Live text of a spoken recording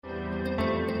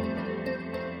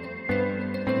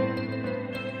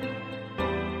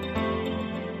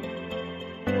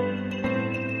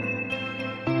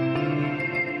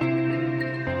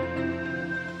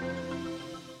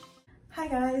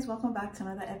welcome back to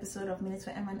another episode of Minutes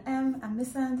with M&M. I'm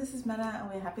Missa and this is Mena,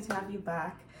 and we're happy to have you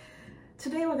back.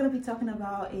 Today we're going to be talking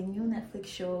about a new Netflix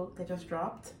show that just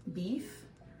dropped, Beef.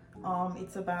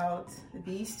 It's about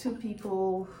these two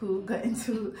people who got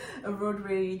into a road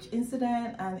rage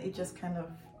incident and it just kind of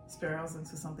spirals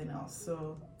into something else.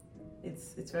 So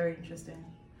it's very interesting.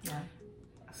 Yeah.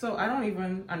 So I don't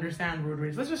even understand road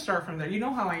rage. Let's just start from there. You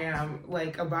know how I am,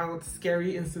 like, about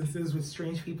scary instances with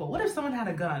strange people. What if someone had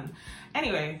a gun?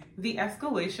 Anyway, the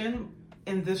escalation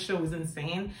in this show is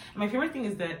insane. And my favorite thing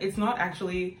is that it's not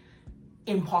actually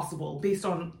impossible based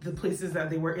on the places that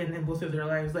they were in both of their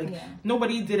lives. Like,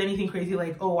 nobody did anything crazy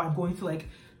like, oh, I'm going to, like,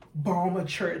 bomb a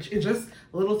church. It just,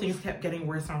 little things kept getting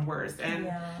worse and worse. And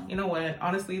you know what?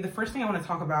 Honestly, the first thing I want to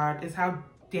talk about is how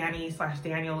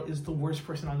Danny/Daniel is the worst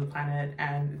person on the planet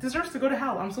and deserves to go to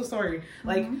hell. I'm so sorry.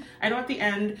 Like, I know at the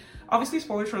end, obviously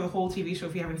spoilers for the whole TV show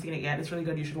if you haven't seen it yet. It's really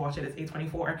good. You should watch it. It's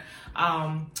E31.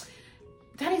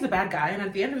 Danny's a bad guy, and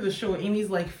at the end of the show,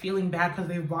 Amy's like feeling bad because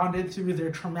they bonded through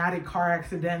their traumatic car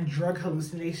accident, drug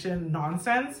hallucination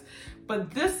nonsense.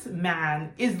 But this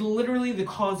man is literally the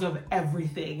cause of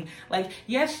everything. Like,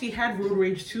 yes, she had road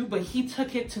rage too, but he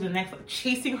took it to the next, like,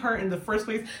 chasing her in the first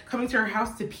place, coming to her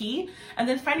house to pee, and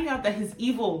then finding out that his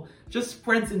evil just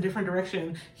spreads in different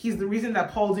direction. He's the reason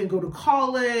that Paul didn't go to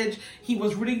college. He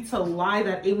was ready to lie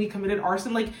that Amy committed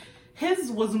arson. Like, his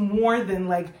was more than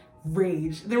like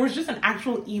rage. There was just an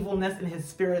actual evilness in his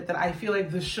spirit that I feel like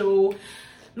that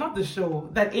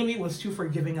Amy was too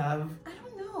forgiving of. I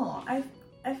don't know.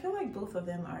 I feel like both of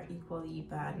them are equally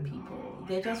bad people.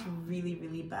 They're just really,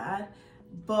 really bad.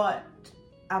 But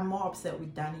I'm more upset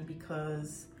with Danny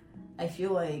because I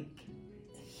feel like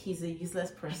he's a useless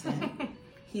person.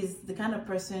 He's the kind of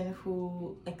person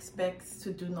who expects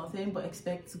to do nothing but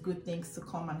expects good things to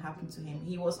come and happen to him.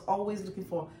 He was always looking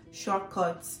for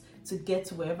shortcuts to get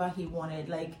to wherever he wanted.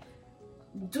 Like,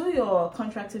 do your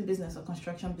contracting business or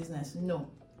construction business. No.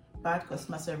 Bad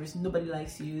customer service. Nobody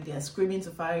likes you. They're screaming to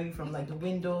fire you from like the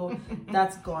window.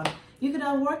 That's gone. You could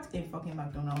have worked in fucking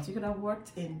McDonald's. You could have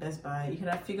worked in Best Buy. You could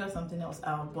have figured something else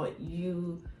out, but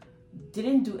you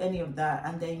didn't do any of that.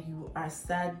 And then you are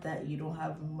sad that you don't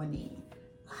have money.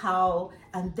 How?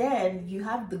 And then you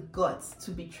have the guts to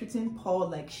be treating Paul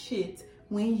like shit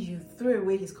when you threw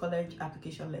away his college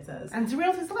application letters. And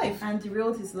derailed his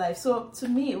life. So to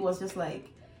me, it was just like,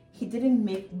 he didn't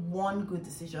make one good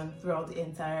decision throughout the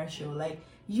entire show. Like,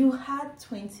 you had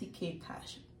 20k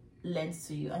cash lent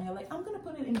to you and you're like, I'm gonna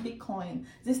put it in Bitcoin,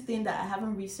 this thing that I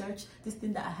haven't researched, this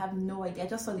thing that I have no idea. I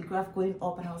just saw the graph going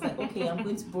up and I was like, okay, I'm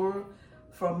going to borrow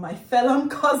from my fellow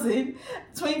cousin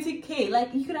 20k.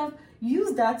 Like, you could have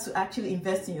used that to actually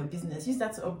invest in your business, use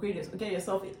that to upgrade yourself, get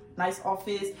yourself a nice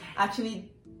office,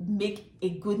 actually make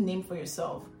a good name for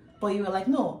yourself. But you were like,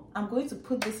 no, I'm going to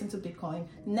put this into Bitcoin.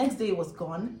 The next day it was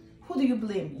gone. Who do you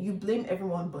blame? You blame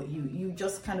everyone but you. You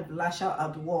just kind of lash out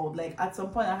at the world. Like, at some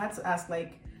point I had to ask,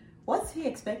 like, what's he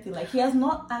expecting? Like, he has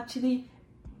not actually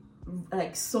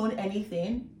like sown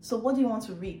anything. So what do you want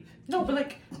to reap? No, but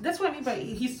like, that's what I mean by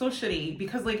he's so shitty,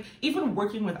 because like, even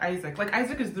working with Isaac, like,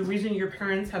 Isaac is the reason your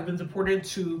parents have been deported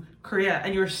to Korea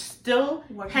and you're still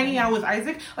hanging out with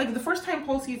Isaac. Like, the first time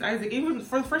Paul sees Isaac, even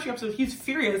for the first few episodes, he's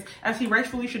furious, as he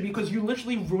rightfully should be, because you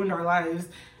literally ruined our lives.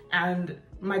 And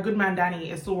my good man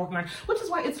Danny is still working on it, which is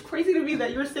why it's crazy to me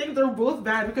that you're saying they're both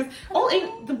bad, because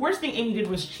the worst thing Amy did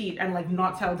was cheat and like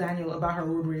not tell Daniel about her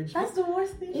road rage. That's the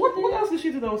worst thing. What else did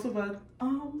she do that was so bad?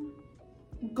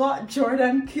 Got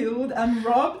Jordan killed and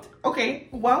robbed. Okay,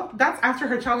 well, that's after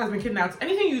her child has been kidnapped.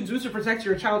 Anything you do to protect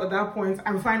your child at that point,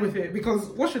 I'm fine with it, because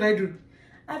what should I do?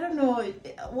 I don't know.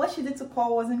 What she did to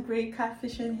Paul wasn't great,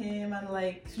 catfishing him and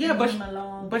like him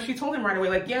along. But she told him right away,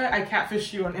 like, yeah, I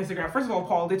catfished you on Instagram. First of all,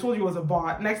 Paul, they told you it was a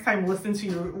bot. Next time, listen to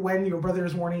you when your brother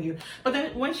is warning you. But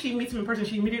then when she meets him in person,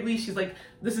 she's like,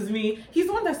 this is me. He's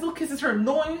the one that still kisses her,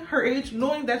 knowing her age,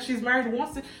 knowing that she's married,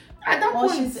 wants to. At that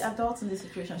point, she's the adult in this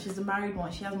situation. She's the married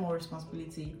one. She has more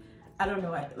responsibility. I don't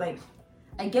know.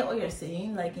 I get what you're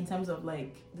saying, like, in terms of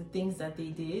like the things that they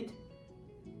did.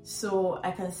 So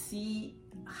I can see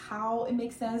how it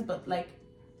makes sense, but like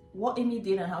what Amy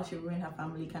did and how she ruined her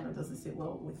family kind of doesn't sit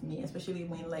well with me, especially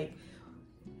when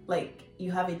like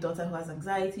you have a daughter who has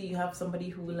anxiety, you have somebody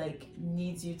who like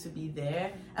needs you to be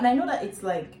there. And I know that it's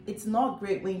like, it's not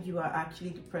great when you are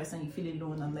actually depressed and you feel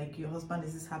alone and like your husband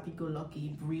is this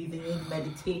happy-go-lucky, breathing,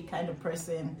 meditate kind of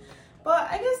person.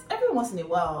 But I guess every once in a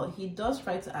while he does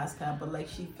try to ask her, but like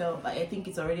she felt like, I think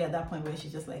it's already at that point where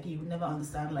she's just like, he would never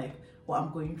understand like what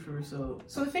I'm going through. So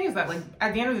the thing is that like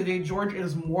at the end of the day, George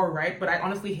is more right, but I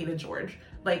honestly hated George.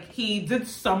 Like he did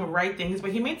some right things,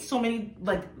 but he made so many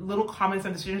like little comments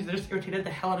and decisions that just irritated the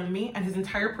hell out of me, and his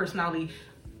entire personality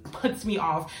puts me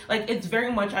off. Like it's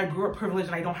very much, I grew up privileged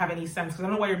and I don't have any sense, because I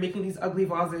don't know why you're making these ugly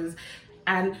vases.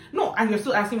 And you're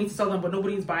still asking me to sell them, but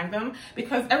nobody's buying them,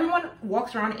 because everyone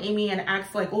walks around Amy and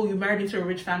acts like, oh, you married into a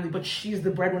rich family, but she's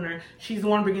the breadwinner. She's the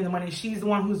one bringing the money. She's the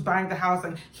one who's buying the house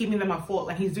and keeping them afloat.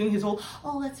 And he's doing his whole,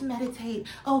 oh, let's meditate.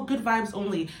 Oh, good vibes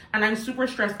only. And I'm super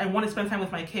stressed. I want to spend time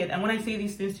with my kid. And when I say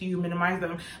these things to you, minimize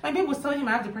them. My babe was telling him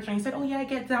I have depression. He said, oh yeah, I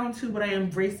get down too, but I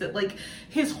embrace it. Like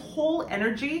his whole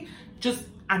energy just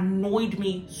annoyed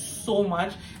me so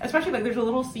much. Especially like there's a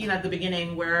little scene at the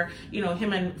beginning where, you know,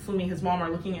 him and Fumi, his mom, are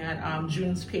looking at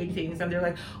June's paintings, and they're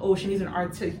like, oh, she needs an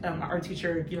art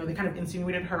teacher. You know, they kind of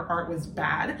insinuated her art was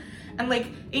bad, and like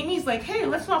Amy's like, hey,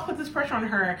 let's not put this pressure on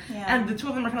her. Yeah. And the two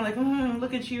of them are kind of like,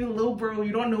 look at you, little bro,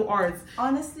 you don't know arts.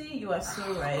 Honestly, you are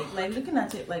so right. Like looking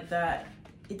at it like that,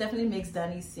 it definitely makes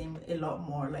Danny seem a lot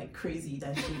more like crazy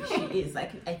than she is.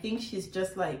 Like I think she's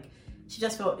just like, she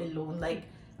just felt alone. Like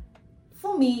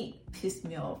for me, pissed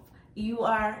me off. You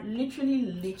are literally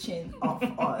leeching off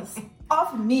us,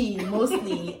 off me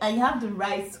mostly, and you have the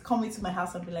right to come into my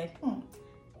house and be like, you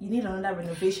need another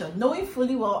renovation, knowing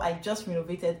fully well I just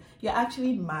renovated. You're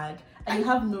actually mad and you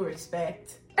have no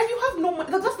respect. And you have no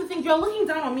money. That's the thing. You're looking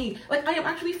down on me. Like, I am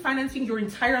actually financing your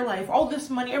entire life. All this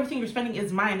money, everything you're spending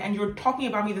is mine. And you're talking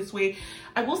about me this way.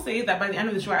 I will say that by the end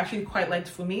of the show, I actually quite liked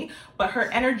Fumi. But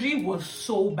her energy was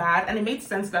so bad. And it made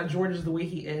sense that George is the way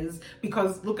he is.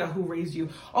 Because look at who raised you.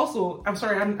 Also, I'm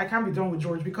sorry, I can't be done with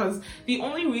George. Because the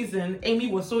only reason Amy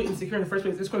was so insecure in the first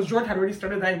place is because George had already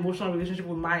started that emotional relationship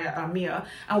with Mia.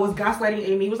 And was gaslighting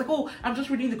Amy. He was like, oh, I'm just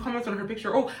reading the comments on her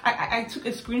picture. Oh, I took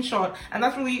a screenshot. And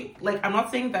that's really, like, I'm not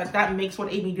saying that makes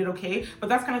what Amy did okay, but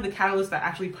that's kind of the catalyst that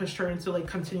actually pushed her into like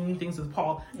continuing things with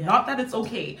Paul. Yeah. Not that it's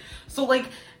okay. So like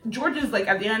George is like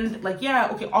at the end, like, yeah,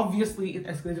 okay, obviously it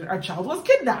escalated. Our child was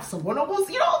kidnapped. Someone almost,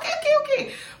 you know,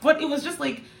 okay. But it was just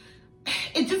like,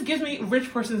 it just gives me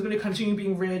rich person is going to continue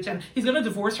being rich, and he's going to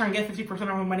divorce her and get 50% of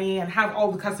her money and have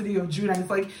all the custody of June. And it's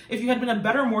like, if you had been a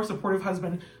better, more supportive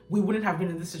husband, we wouldn't have been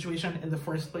in this situation in the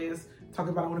first place.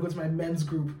 Talking about, I want to go to my men's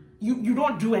group. You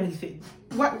don't do anything.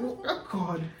 What? Oh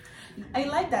God. I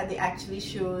like that they actually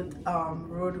showed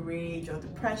road rage or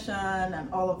depression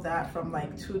and all of that from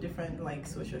like two different like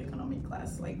socioeconomic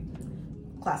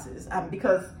classes.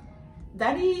 Because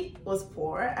Daddy was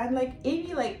poor, and like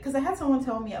Amy, like, because I had someone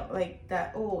tell me like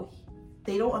that, oh,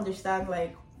 they don't understand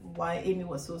like why Amy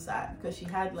was so sad, because she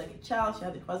had like a child, she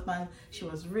had a husband, she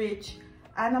was rich.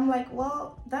 And I'm like,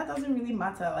 well, that doesn't really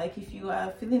matter. Like, if you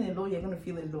are feeling alone, you're going to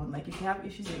feel alone. Like, if you have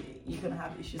issues, you're going to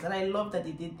have issues. And I love that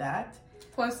they did that.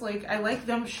 Plus, like, I like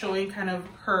them showing kind of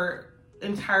her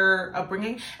entire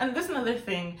upbringing. And this is another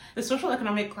thing. The social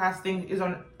economic class thing is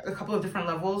on a couple of different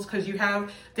levels, because you have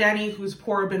Danny, who's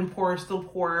poor, been poor, still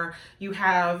poor. You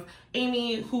have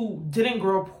Amy, who didn't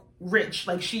grow up rich.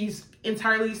 Like, she's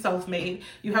entirely self-made.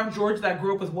 You have George that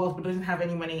grew up with wealth but doesn't have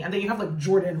any money. And then you have, like,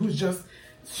 Jordan, who's just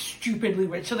stupidly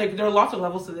rich. So like there are lots of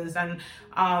levels to this, and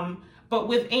but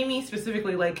with Amy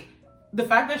specifically, like the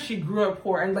fact that she grew up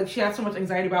poor and like she had so much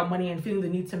anxiety about money and feeling the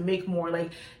need to make more,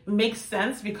 like, makes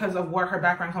sense because of where her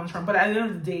background comes from. But at the end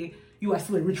of the day, you are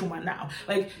still a rich woman now.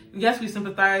 Like, yes, we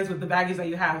sympathize with the baggage that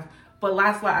you have, but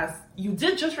last you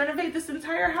did just renovate this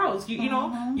entire house. You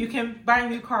know, you can buy a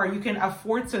new car, you can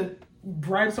afford to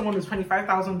bribe someone with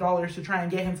 $25,000 to try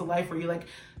and get him to life for you. Like,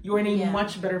 you're in a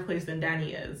much better place than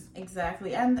Danny is.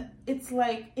 Exactly. And it's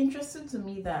like interesting to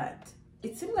me that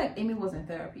it seemed like Amy was in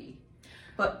therapy,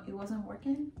 but it wasn't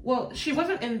working. Well, she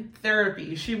wasn't in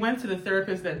therapy. She went to the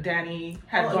therapist that Danny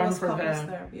had gone for them.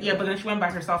 Therapy, yeah, but then she went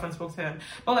by herself and spoke to him.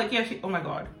 But like, yeah, oh my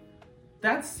God.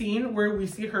 That scene where we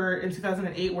see her in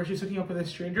 2008 where she's hooking up with a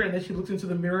stranger and then she looks into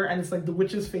the mirror and it's like the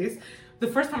witch's face. The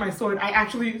first time I saw it, I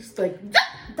actually like...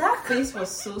 That face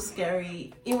was so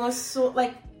scary. It was so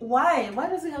like, why? Why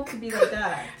does it have to be like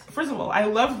that? First of all, I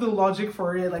love the logic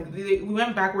for it. Like, we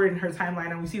went backward in her timeline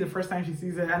and we see the first time she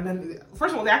sees it. And then,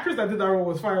 first of all, the actress that did that role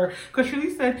was fire. Because she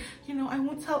really said, you know, I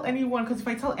won't tell anyone, because if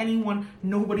I tell anyone,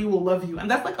 nobody will love you. And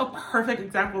that's like a perfect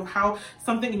example of how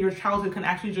something in your childhood can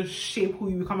actually just shape who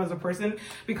you become as a person.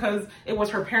 Because it was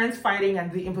her parents fighting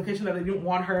and the implication that they didn't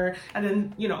want her. And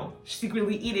then, you know,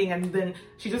 secretly eating. And then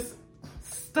she just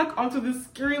stuck onto this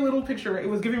scary little picture. It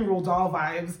was giving Roald Dahl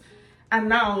vibes. And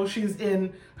now she's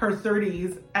in her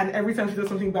 30s, and every time she does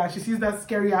something bad, she sees that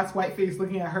scary ass white face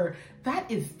looking at her. That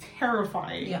is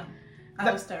terrifying. Yeah.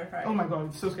 I was terrified. Oh my god,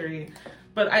 it's so scary.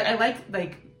 But I like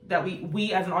that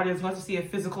we as an audience want to see a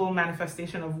physical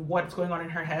manifestation of what's going on in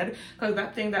her head. Because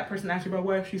that thing that person asked you about,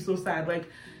 why she's so sad, like,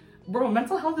 bro,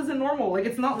 mental health isn't normal. Like,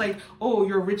 it's not like, oh,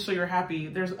 you're rich so you're happy.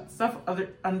 There's stuff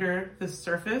under the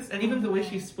surface. And even the way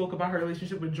she spoke about her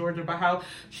relationship with George, about how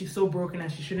she's so broken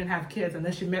and she shouldn't have kids, and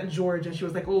then she met George and she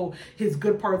was like, oh, his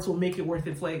good parts will make it worth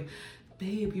it. It's like,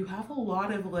 babe, you have a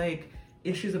lot of like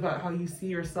issues about how you see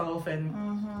yourself, and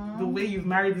the way you've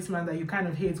married this man that you kind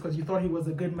of hate because you thought he was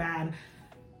a good man.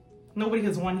 Nobody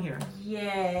has won here.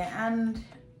 Yeah, and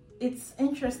it's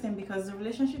interesting because the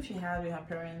relationship she had with her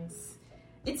parents,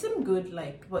 it seemed good,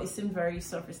 like, but it seemed very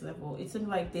surface level. It seemed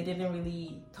like they didn't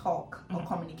really talk or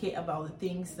communicate about the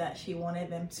things that she wanted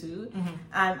them to.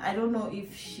 And I don't know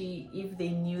if they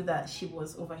knew that she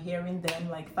was overhearing them,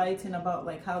 like, fighting about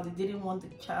like how they didn't want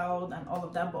the child and all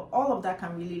of that. But all of that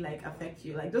can really like affect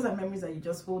you. Like, those are memories that you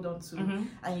just hold on to,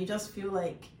 and you just feel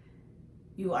like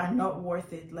you are not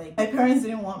worth it. Like, my parents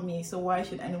didn't want me, so why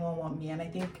should anyone want me? And I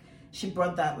think she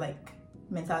brought that like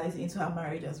mentality into her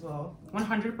marriage as well.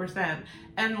 100%.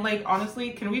 And like,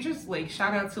 honestly, can we just like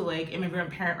shout out to like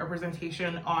immigrant parent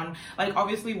representation on, like,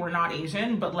 obviously we're not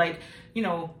Asian, but like, you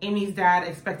know, Amy's dad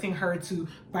expecting her to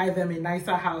buy them a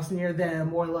nicer house near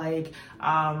them, or like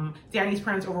Danny's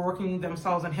parents overworking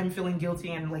themselves and him feeling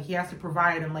guilty and like he has to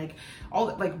provide, and like all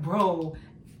that. Like, bro,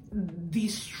 the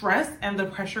stress and the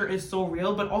pressure is so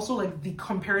real. But also like the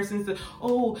comparisons to,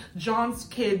 oh, John's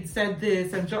kid said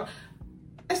this, and John,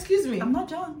 excuse me, I'm not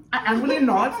John. I'm really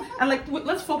not. And like,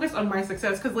 let's focus on my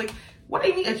success, because like what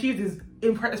Amy achieved is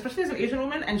impressive, especially as an Asian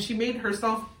woman, and she made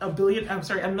herself a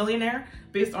millionaire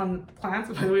based on plants.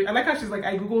 By the way, I like how she's like,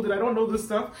 I googled it, I don't know this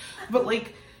stuff, but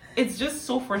like, it's just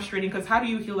so frustrating, because how do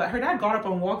you heal that? Her dad got up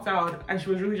and walked out, and she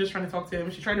was really just trying to talk to him.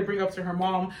 She tried to bring up to her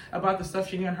mom about the stuff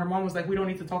she knew, and her mom was like, we don't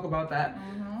need to talk about that.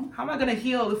 How am I gonna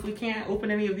heal if we can't open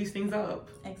any of these things up?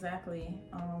 Exactly.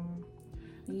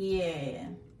 Yeah.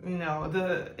 No,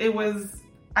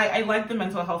 I like the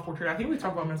mental health portrait. I think we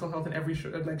talk about mental health in every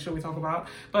show we talk about.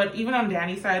 But even on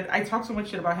Danny's side, I talk so much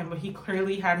shit about him, but he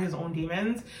clearly had his own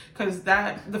demons. Because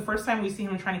the first time we see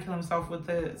him trying to kill himself with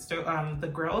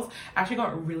the girls, I actually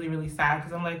got really, really sad,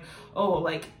 because I'm like, oh,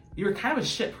 like, you're kind of a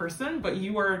shit person, but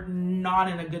you are not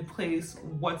in a good place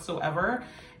whatsoever.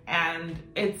 And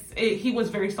he was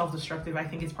very self-destructive. I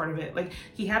think it's part of it. Like,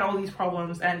 he had all these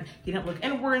problems, and he didn't look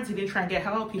inwards. He didn't try and get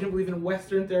help. He didn't believe in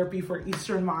Western therapy for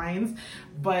Eastern minds.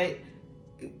 But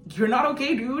you're not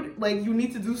okay, dude. Like, you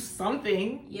need to do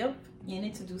something. Yep, you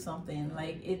need to do something.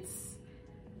 Like,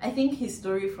 I think his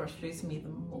story frustrates me the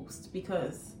most,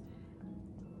 because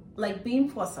like, being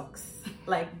poor sucks.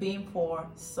 Like, being poor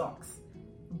sucks.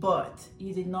 But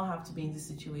you did not have to be in this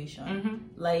situation.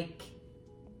 Like,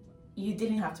 you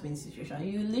didn't have to be in this situation.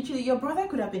 You literally, your brother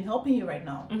could have been helping you right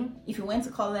now. If you went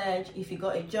to college, if you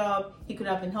got a job, he could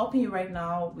have been helping you right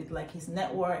now with like his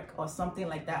network or something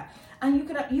like that. And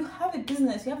you have a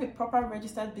business, you have a proper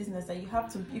registered business that you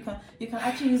can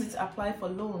actually use it to apply for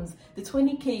loans. The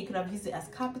 20K, you could have used it as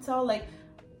capital. Like,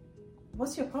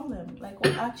 what's your problem? Like,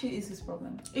 what actually is his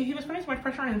problem? He was putting so much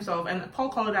pressure on himself, and Paul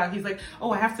called it out. He's like,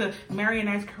 oh, I have to marry a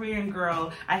nice Korean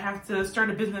girl. I have to start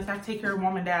a business. I have to take care of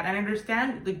mom and dad. And I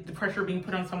understand the pressure being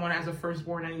put on someone as a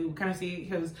firstborn, and you kind of see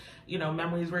his,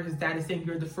 memories where his dad is saying,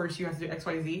 you're the first, you have to do X,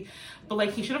 Y, Z. But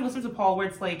like, he should have listened to Paul, where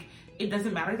it's like, it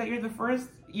doesn't matter that you're the first.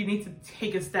 You need to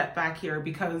take a step back here,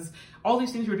 because all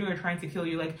these things you're doing are trying to kill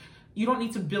you. Like, you don't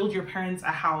need to build your parents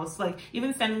a house. Like,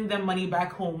 even sending them money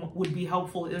back home would be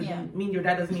helpful. It would mean your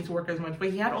dad doesn't need to work as much. But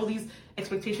he had all these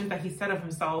expectations that he set of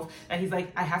himself, and he's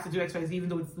like, I have to do X, Y, Z, even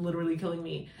though it's literally killing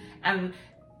me. And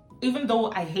even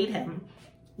though I hate him,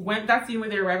 when that scene where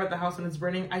they arrive at the house and it's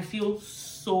burning, I feel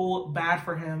so bad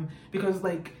for him, because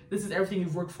like, this is everything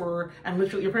you've worked for, and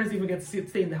literally your parents even get to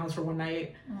stay in the house for one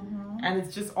night. And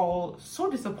it's just all so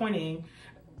disappointing.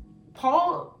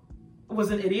 Paul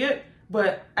was an idiot,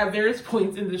 but at various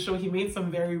points in the show, he made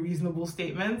some very reasonable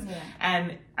statements.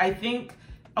 And I think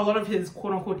a lot of his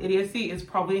quote-unquote idiocy is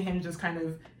probably him just kind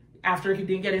of, after he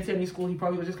didn't get into any school, he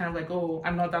probably was just kind of like, oh,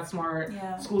 I'm not that smart.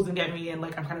 Schools didn't get me, and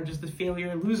like, I'm kind of just a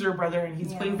failure, loser brother, and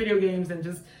he's playing video games and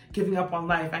just giving up on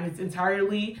life. And it's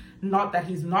entirely not that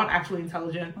he's not actually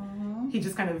intelligent. He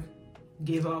just kind of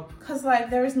gave up. Because like,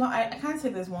 there is no, I can't say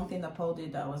there's one thing that Paul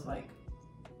did that was like,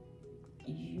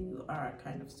 you are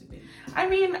kind of stupid. I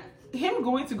mean, him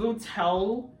going to go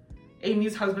tell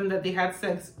Amy's husband that they had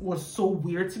sex was so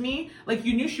weird to me. Like,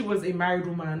 you knew she was a married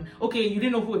woman. Okay, you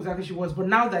didn't know who exactly she was, but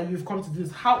now that you've come to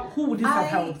this, who would this have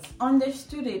helped? I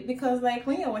understood it, because like,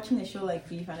 when you're watching a show like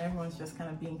Beef and everyone's just kind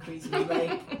of being crazy,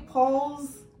 like,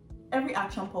 every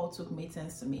action Paul took made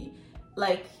sense to me.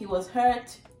 like he was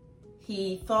hurt.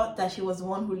 He thought that she was the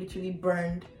one who literally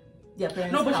burned their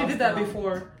parents' No, but she house did that down.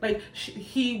 before. Like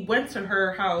he went to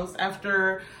her house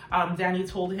after Danny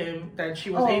told him that she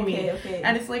was Amy. Okay.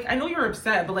 And it's like, I know you're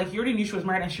upset, but like you already knew she was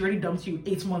married and she already dumped you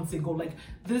 8 months ago. Like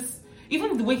this,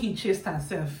 even the way he chased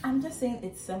herself. I'm just saying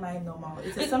it's semi-normal.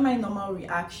 It's a semi-normal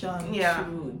reaction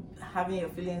to having your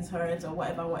feelings hurt or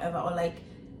whatever, or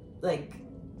like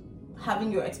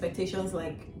having your expectations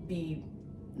like be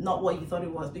not what you thought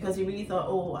it was, because you really thought,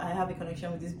 oh, I have a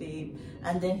connection with this babe,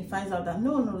 and then he finds out that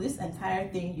no, this entire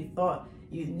thing you thought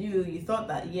you knew, you thought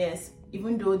that yes,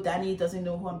 even though Danny doesn't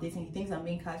know who I'm dating, he thinks I'm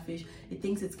being catfish, he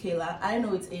thinks it's Kayla, I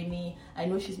know it's Amy, I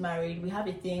know she's married, we have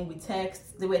a thing, we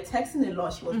text, they were texting a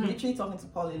lot, she was literally talking to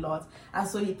Paul a lot, and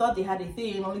so he thought they had a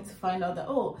thing, only to find out that,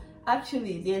 oh,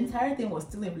 actually the entire thing was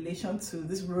still in relation to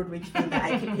this road rage thing that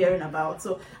I keep hearing about.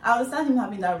 So I understand him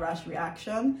having that rash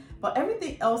reaction, but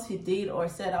everything else he did or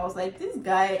said, I was like, this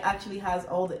guy actually has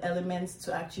all the elements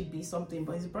to actually be something,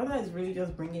 but his brother is really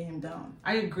just bringing him down.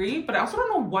 I agree, but I also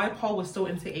don't know why Paul was so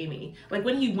into Amy. Like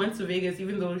when he went to Vegas,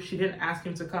 even though she didn't ask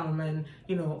him to come, and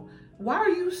you know, why are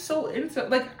you so into,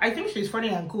 like, I think she's funny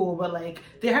and cool, but like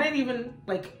they hadn't even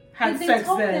like had sex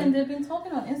then. They've been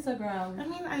talking on Instagram. I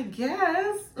mean, I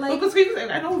guess. Like, because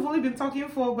I know we've only been talking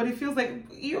for, but it feels like,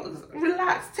 you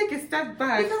relax, take a step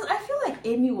back. Because I feel like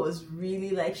Amy was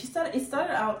really like, it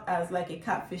started out as like a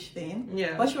catfish thing.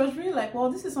 Yeah. But she was really like, well,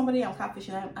 this is somebody I'm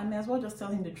catfishing. I may as well just tell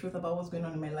him the truth about what's going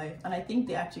on in my life. And I think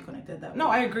they actually connected that way. No,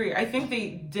 I agree. I think they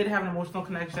did have an emotional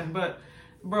connection, but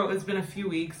bro, it's been a few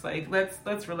weeks. Like,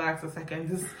 let's relax a second.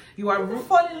 You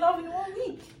fall in love in 1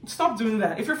 week. Stop doing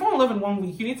that. If you're falling in love in 1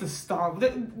 week, you need to stop.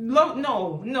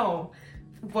 No.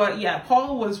 But yeah,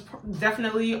 Paul was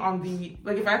definitely on the,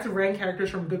 like, if I had to rank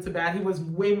characters from good to bad, he was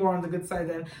way more on the good side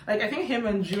than, like, I think him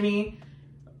and Junie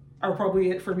are probably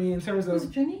it for me in terms of.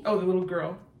 Who's Junie? Oh, the little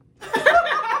girl.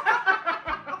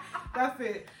 That's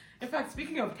it. In fact,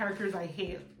 speaking of characters I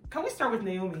hate, can we start with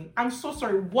Naomi? I'm so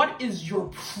sorry. What is your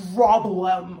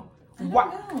problem? I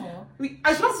don't know.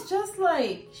 She's just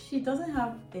like, she doesn't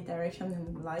have a direction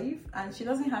in life and she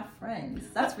doesn't have friends.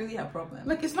 That's really her problem.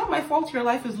 Like, it's not my fault your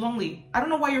life is lonely. I don't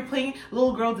know why you're playing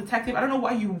little girl detective. I don't know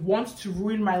why you want to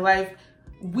ruin my life.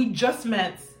 We just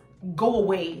met. Go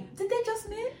away. Did they just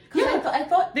meet? Yeah. I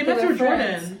thought they met through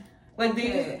friends.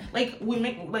 Jordan. Like,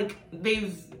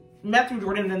 they've met through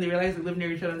Jordan and then they realized they lived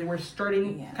near each other and they were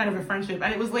starting kind of a friendship.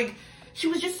 And it was like, she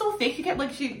was just so fake. She kept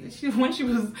like, she when she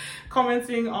was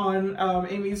commenting on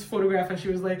Amy's photograph and she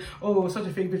was like, oh, such a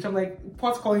fake bitch. I'm like,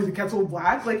 Pot's calling the kettle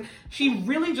black. Like, she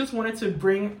really just wanted to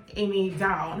bring Amy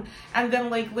down. And then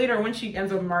like later when she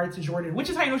ends up married to Jordan, which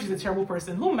is how you know she's a terrible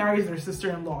person. Who marries their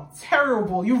sister-in-law?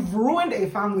 Terrible. You've ruined a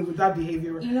family with that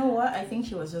behavior. You know what? I think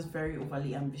she was just very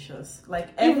overly ambitious.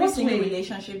 Like every single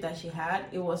relationship that she had,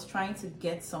 it was trying to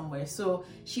get somewhere. So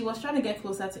she was trying to get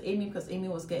closer to Amy because Amy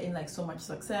was getting like so much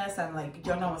success and like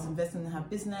Jonah was investing in her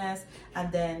business,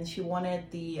 and then she wanted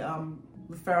the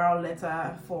referral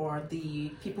letter for the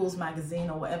People's Magazine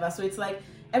or whatever. So it's like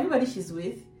everybody she's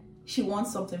with, she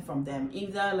wants something from them,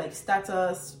 either like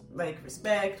status, like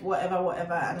respect, whatever.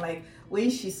 And like when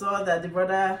she saw that the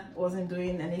brother wasn't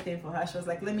doing anything for her, she was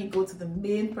like, let me go to the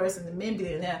main person, the main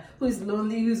billionaire who is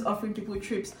lonely, who's offering people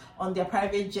trips on their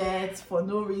private jets for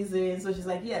no reason. So she's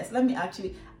like, yes, let me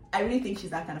actually, I really think she's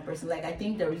that kind of person. Like, I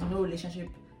think there is no relationship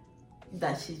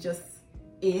that she's just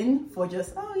in for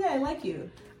just, oh yeah, I like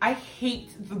you. I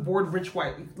hate the word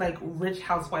rich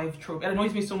housewife trope. It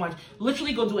annoys me so much.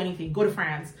 Literally go do anything. Go to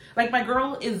France. Like, my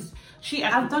girl is,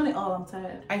 I've done it all, I'm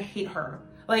tired. I hate her.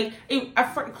 Like,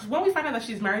 when we find out that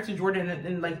she's married to Jordan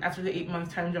and like after the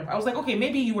 8-month time jump, I was like, okay,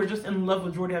 maybe you were just in love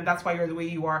with Jordan and that's why you're the way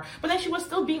you are. But then she was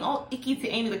still being all icky to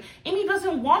Amy. Like, Amy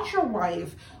doesn't want your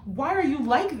wife. Why are you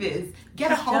like this?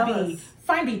 Get a hobby. Jealous.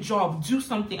 Find a job. Do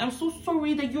something. I'm so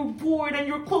sorry that you're bored and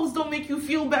your clothes don't make you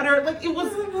feel better. Like, it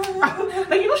was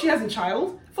like, you know, she has a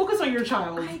child. Focus on your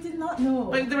child. I did not know.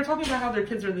 Like, they were talking about how their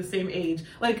kids are the same age.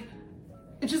 Like,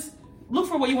 it just, look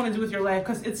for what you want to do with your life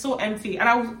because it's so empty.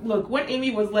 And when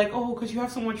Amy was like, oh, because you have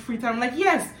so much free time, I'm like,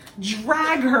 yes,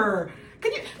 drag her.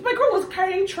 My girl was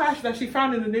carrying trash that she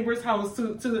found in the neighbor's house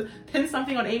to pin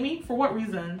something on Amy. For what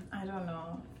reason? I don't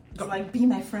know. It's like, be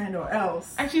my friend or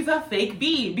else. And she's a fake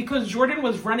bee because Jordan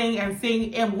was running and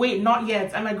saying, wait, not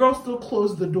yet. And my girl still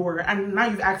closed the door. And now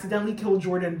you've accidentally killed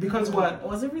Jordan because what?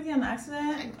 Was it really an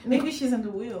accident? Maybe she's in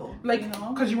the wheel. Like,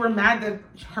 because you were mad that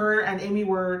her and Amy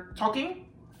were talking?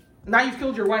 Now you've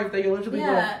killed your wife that you allegedly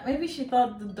Yeah, maybe she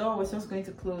thought the door was just going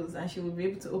to close and she would be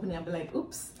able to open it and be like,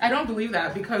 oops. I don't believe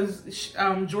that because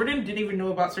Jordan didn't even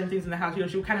know about certain things in the house. You know,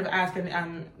 she would kind of ask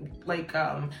and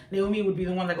Naomi would be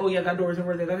the one like, oh yeah, that door is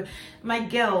over there. My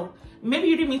girl, maybe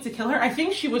you didn't mean to kill her. I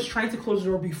think she was trying to close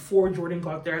the door before Jordan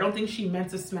got there. I don't think she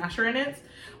meant to smash her in it.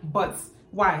 But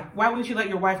why? Why wouldn't you let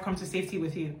your wife come to safety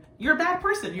with you? You're a bad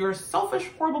person. You're a selfish,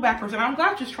 horrible, bad person. I'm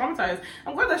glad she's traumatized.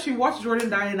 I'm glad that she watched Jordan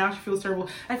die and now she feels terrible.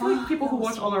 I feel like people who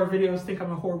watch all our videos think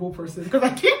I'm a horrible person because I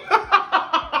can't.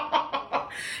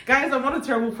 Guys, I'm not a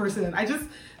terrible person. I just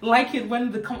like it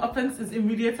when the comeuppance is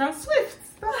immediate and swift.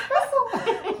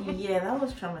 Yeah, that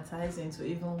was traumatizing to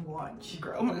even watch.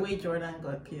 Girl, the way Jordan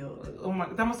got killed. Oh my,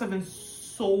 that must have been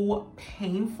so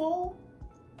painful.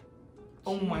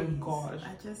 Oh my gosh.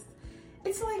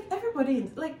 It's like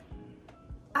everybody, like,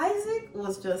 Isaac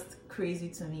was just crazy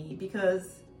to me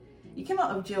because you came out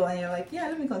of jail and you're like, yeah,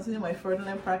 let me continue my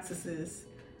fraudulent practices.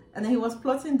 And then he was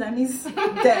plotting Danny's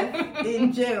death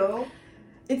in jail.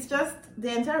 It's just,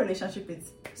 the entire relationship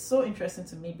is so interesting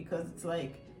to me because it's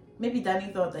like, maybe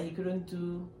Danny thought that he couldn't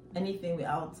do anything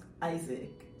without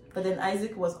Isaac. But then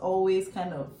Isaac was always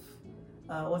kind of,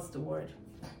 what's the word?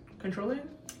 Controlling?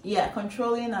 Yeah,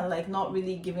 controlling and like not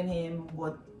really giving him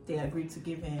what they agreed to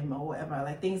give him or whatever,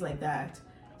 like things like that.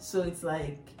 So it's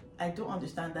like, I don't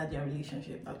understand their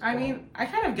relationship at all. mean, I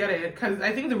kind of get it because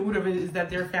I think the root of it is that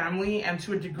they're family and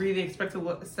to a degree they expect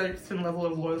a certain level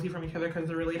of loyalty from each other because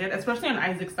they're related, especially on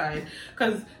Isaac's side.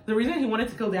 Because the reason he wanted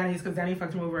to kill Danny is because Danny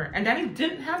fucked him over. And Danny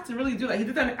didn't have to really do that. He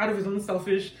did that out of his own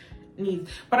selfish needs.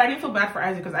 But I didn't feel bad for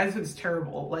Isaac because Isaac is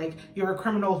terrible. Like, you're a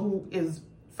criminal who is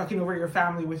fucking over your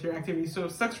family with your activities. So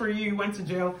it sucks for you. You went to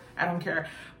jail. I don't care.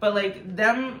 But like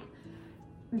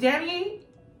Danny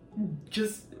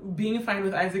just being fine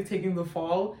with Isaac taking the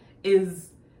fall is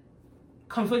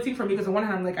conflicting for me because on one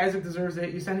hand I'm like, Isaac deserves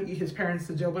it. You send his parents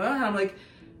to jail. But on the other hand I'm like,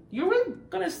 you're really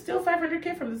gonna steal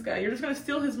 $500K from this guy? You're just gonna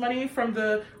steal his money from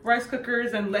the rice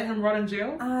cookers and let him rot in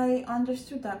jail? I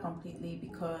understood that completely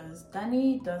because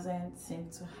Danny doesn't seem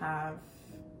to have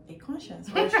a conscience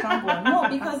or a strong one. No,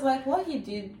 because like what he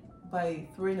did by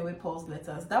throwing away Paul's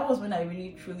letters, that was when I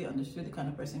really truly understood the kind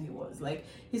of person he was. Like,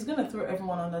 he's gonna throw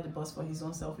everyone under the bus for his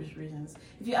own selfish reasons.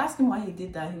 If you ask him why he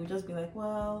did that, he would just be like,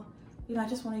 well, you know, I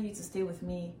just wanted you to stay with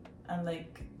me, and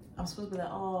like, I'm supposed to be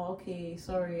like, oh, okay,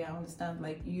 sorry, I understand.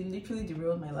 Like, you literally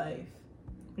derailed my life.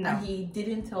 No. And he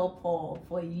didn't tell Paul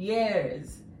for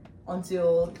years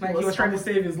until he was trying to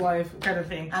save his life, kind of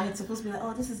thing. And it's supposed to be like,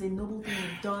 oh, this is a noble thing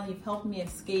you've done, you've helped me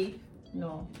escape.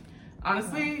 No.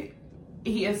 Honestly,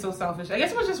 he is so selfish. I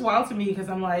guess it was just wild to me because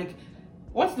I'm like,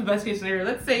 what's the best case scenario?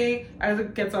 Let's say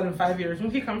Isaac gets out in 5 years.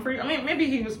 Won't he come for you? I mean, maybe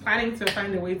he was planning to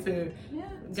find a way to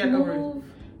get over it.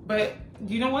 But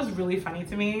do you know what's really funny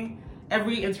to me?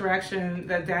 Every interaction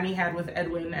that Danny had with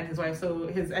Edwin and his wife, so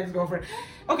his ex-girlfriend.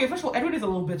 Okay, first of all, Edwin is a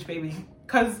little bitch baby.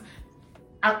 Because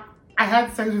I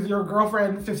had sex with your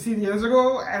girlfriend 15 years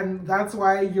ago, and that's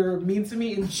why you're mean to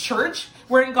me in church.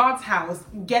 We're in God's house.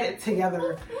 Get it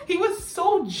together. He was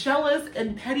so jealous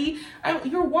and petty. I'm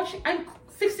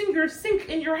fixing your sink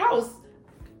in your house.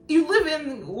 You live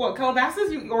in, what,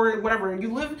 Calabasas? Or whatever.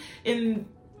 You live in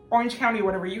Orange County or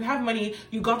whatever. You have money.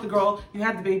 You got the girl. You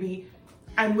had the baby.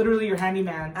 I'm literally your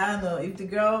handyman. I don't know. If the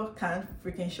girl can't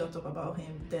freaking shut up about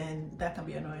him, then that can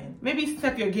be annoying. Maybe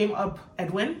step your game up,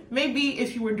 Edwin. Maybe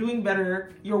if you were doing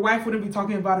better, your wife wouldn't be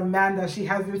talking about a man that she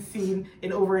hasn't seen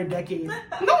in over a decade.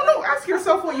 No, ask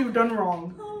yourself what you've done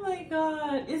wrong. Oh my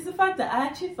god. It's the fact that I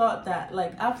actually thought that,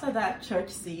 like, after that church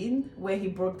scene where he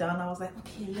broke down, I was like,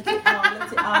 okay, let it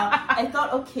out. I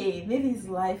thought, okay, maybe his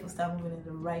life will start moving in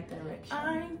the right direction.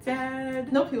 I'm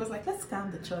dead. Nope, he was like, let's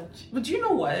scam the church. But you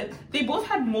know what? They both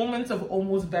had moments of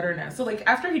almost betterness. So, like,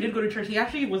 after he did go to church, he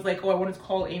actually was like, oh, I wanted to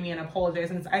call Amy and apologize.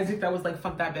 And it's Isaac that was like,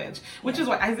 fuck that bitch. Which is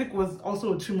why Isaac was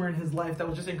also a tumor in his life that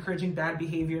was just encouraging bad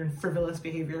behavior and frivolous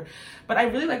behavior. But I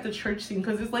really like the church scene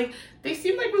because it's like, they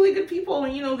seem like really good people.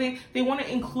 And, you know, they want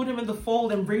to include him in the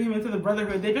fold and bring him into the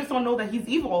brotherhood. They just don't know that he's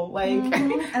evil. Like,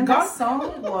 and that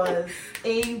song was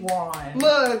A1.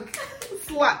 Look,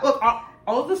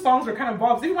 all of the songs were kind of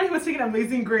bobs. Even when he was singing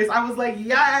Amazing Grace, I was like,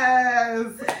 yes.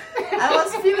 I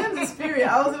was feeling the spirit.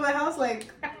 I was in my house like,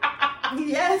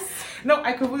 yes. No,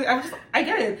 I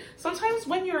get it. Sometimes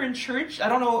when you're in church, I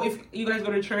don't know if you guys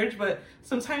go to church, but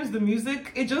sometimes the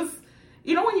music, it just,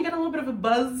 you know when you get a little bit of a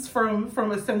buzz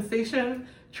from a sensation?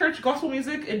 Church gospel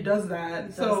music, it does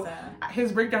that.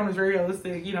 His breakdown was very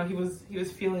realistic. You know, he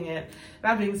was feeling it.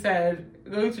 That being said,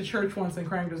 going to church once and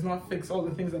crying does not fix all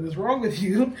the things that is wrong with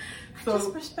you. So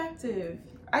just perspective.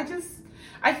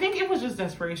 I think it was just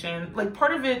desperation. Like,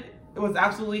 part of it It was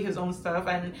absolutely his own stuff.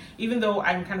 And even though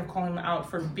I'm kind of calling him out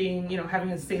for being, you know,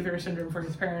 having a savior syndrome for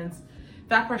his parents,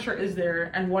 that pressure is there,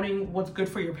 and wanting what's good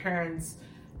for your parents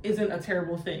isn't a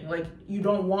terrible thing. Like, you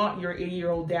don't want your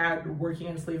 80-year-old dad working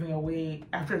and slaving away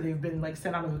after they've been like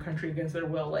sent out of the country against their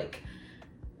will. Like,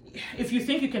 if you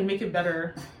think you can make it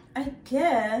better, I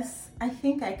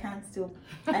think I can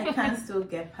still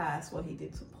get past what he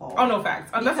did to Paul. Oh no,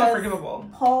 facts. That's unforgivable.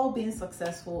 Paul being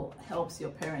successful helps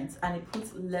your parents, and it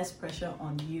puts less pressure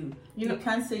on you. You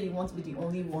can't say you want to be the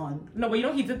only one. No, but you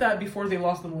know, he did that before they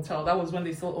lost the motel. That was when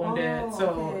they still owned it. So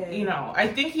okay. You know, I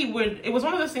think he would. It was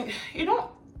one of those things. You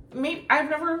know, I've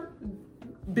never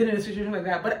been in a situation like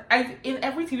that, but in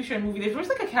every TV show and movie, there's always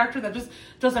like a character that just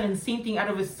does an insane thing out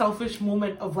of a selfish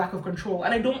moment of lack of control,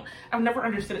 and I've never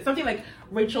understood it. Something like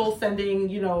Rachel sending,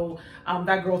 you know,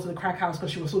 that girl to the crack house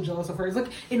because she was so jealous of her. It's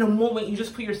like, in a moment, you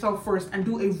just put yourself first and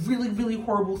do a really, really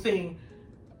horrible thing.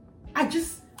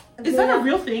 Is that a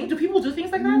real thing? Do people do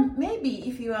things like that? Maybe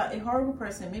if you are a horrible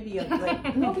person, maybe you're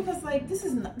like, no, because like this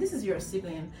is your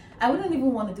sibling. I wouldn't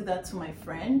even want to do that to my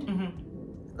friend. Mm-hmm.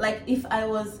 Like, if I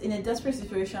was in a desperate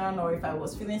situation, or if I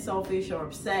was feeling selfish or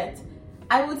upset,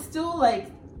 I would still like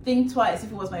think twice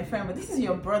if it was my friend. But this is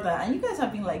your brother, and you guys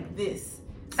have been like this.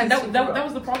 And that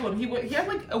was the problem. He had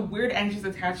like a weird anxious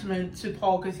attachment to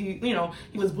Paul because he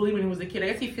was bullied when he was a kid. I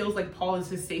guess he feels like Paul is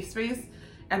his safe space,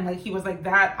 and like he was like,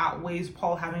 that outweighs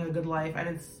Paul having a good life,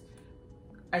 and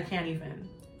I can't even.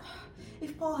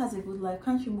 If Paul has a good life,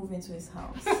 can't you move into his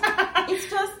house?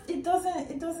 it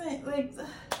doesn't like,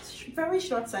 very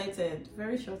short-sighted.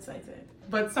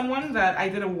 But someone that I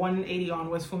did a 180 on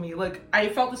was Fumi. Like, I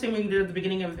felt the same way you did at the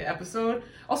beginning of the episode.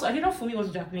 Also, I didn't know Fumi was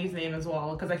a Japanese name as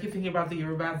well, because I keep thinking about the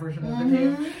Yoruba version of the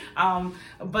name.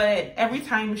 But every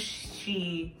time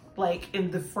she, like,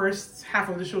 in the first half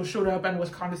of the show showed up and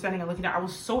was condescending and looking at, I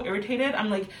was so irritated.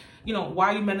 I'm like, you know, why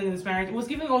are you meddling in this marriage? It was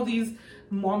giving all these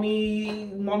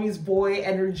mommy's boy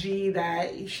energy,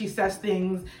 that she says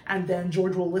things and then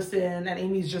George will listen and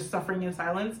Amy's just suffering in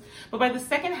silence. But by the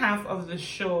second half of the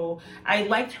show, I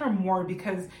liked her more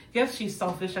because, yes, she's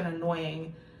selfish and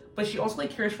annoying, but she also like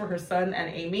cares for her son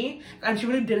and Amy, and she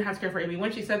really didn't have to care for Amy.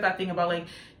 When she said that thing about like,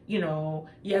 you know,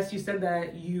 yes, you said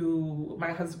that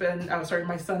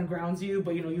my son grounds you,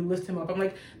 but you know, you lift him up. I'm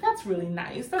like, that's really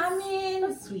nice.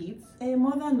 That's sweet. A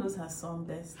mother knows her son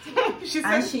best. She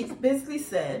basically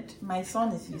said, my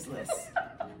son is useless.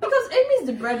 Because Amy's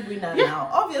the breadwinner now.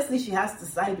 Obviously, she has to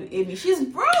side with Amy. She's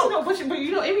broke. No, but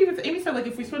you know, Amy said like,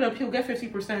 if we split up, he'll get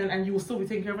 50% and you will still be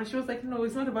taken care of. And she was like, no,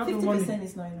 it's not about the money. 50%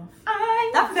 is not enough.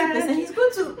 That 50%, he's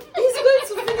going to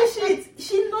finish it.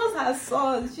 She knows her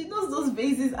son. She knows those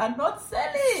vases are not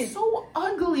selling. So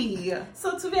ugly.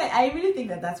 So to me, I really think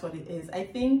that that's what it is. I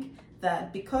think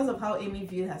that because of how Amy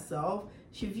viewed herself,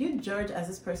 she viewed George as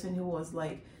this person who was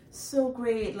like so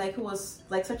great, like who was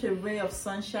like such a ray of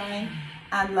sunshine,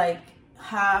 and like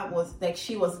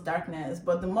she was darkness.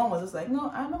 But the mom was just like, no,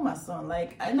 I know my son.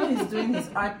 Like, I know he's doing his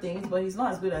art things, but he's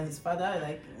not as good as his father.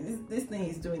 Like, this thing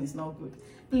he's doing is not good.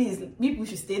 Please, people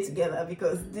should stay together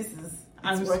because it's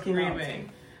working screaming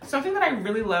out. Something that I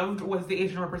really loved was the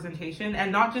Asian representation,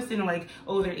 and not just in like,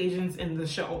 oh, they're Asians in the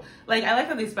show. Like, I like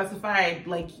that they specified,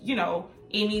 like, you know,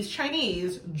 Amy's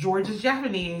Chinese, George is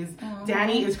Japanese,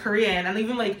 Danny is Korean, and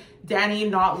even like Danny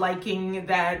not liking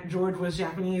that George was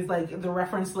Japanese, like the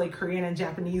reference to like Korean and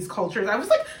Japanese cultures. I was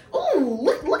like, ooh,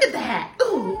 look at that,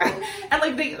 ooh, and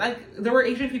like there were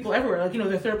Asian people everywhere. Like, you know,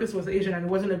 the therapist was Asian, and it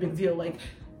wasn't a big deal. Like,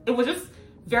 it was just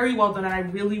very well done, and I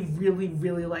really, really,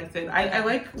 really liked it. I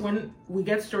like when we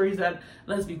get stories that,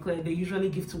 let's be clear, they usually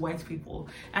give to white people,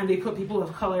 and they put people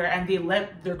of color, and they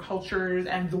let their cultures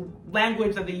and the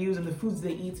language that they use and the foods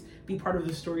they eat be part of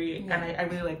the story. Yeah. And I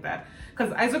really like that,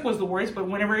 because Isaac was the worst, but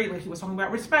whenever like he was talking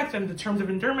about respect and the terms of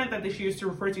endearment that they should use to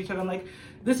refer to each other, I'm like,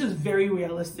 this is very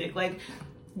realistic. Like,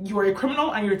 you are a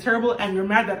criminal and you're terrible and you're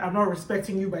mad that I'm not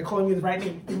respecting you by calling you the right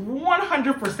name.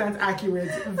 100%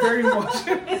 accurate. Very much.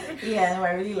 Yeah, no,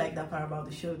 I really like that part about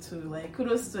the show too. Like,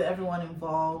 kudos to everyone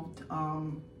involved.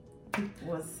 It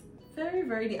was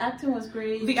the acting was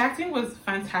great. The acting was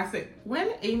fantastic.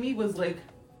 When Amy was like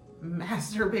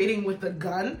masturbating with the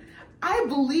gun, I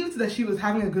believed that she was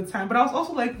having a good time, but I was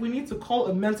also like, we need to call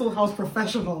a mental health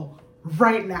professional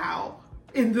right now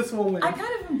in this moment. I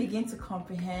can't even begin to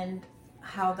comprehend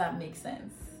how that makes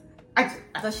sense.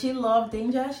 Does she love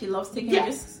danger? She loves taking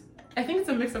risks? I think it's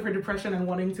a mix of her depression and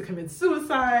wanting to commit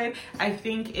suicide. I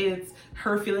think it's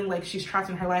her feeling like she's trapped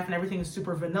in her life and everything is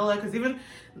super vanilla, because even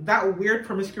that weird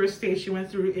promiscuous stage she went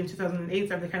through in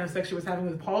 2008 and the kind of sex she was having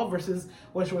with Paul versus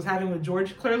what she was having with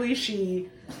George, clearly she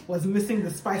was missing the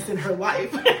spice in her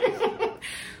life.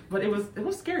 But it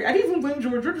was scary. I didn't even blame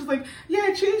George. George was like, yeah,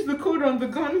 I changed the code on the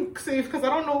gun safe because I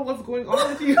don't know what's going on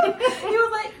with you. He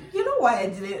was like, you know why I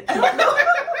did it? I don't know.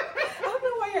 I don't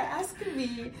know why you're asking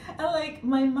me. And like,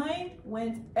 my mind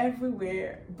went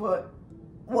everywhere, but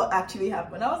what actually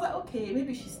happened? I was like, okay,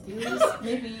 maybe she steals,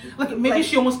 maybe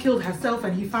she almost killed herself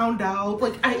and he found out.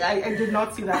 Like, I did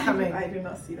not see that coming. I did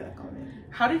not see that coming.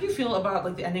 How did you feel about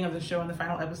like the ending of the show and the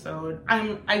final episode?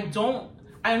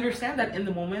 I understand that in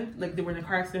the moment, like they were in a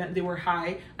car accident, they were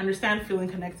high. I understand feeling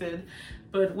connected,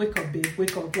 but wake up, babe,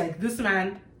 wake up. Like, this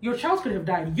man, your child could have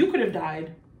died. You could have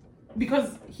died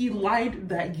because he lied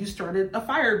that you started a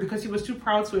fire because he was too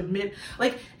proud to admit.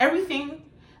 Like, everything,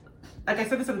 like I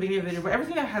said this at the beginning of the video, but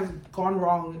everything that has gone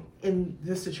wrong in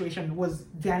this situation was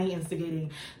Danny instigating.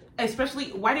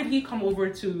 Especially, why did he come over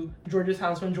to George's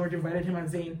house when George invited him and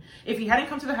Zane? If he hadn't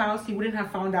come to the house, he wouldn't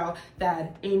have found out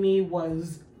that Amy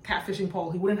was catfishing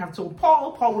Paul. He wouldn't have told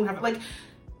Paul. Paul wouldn't have, like,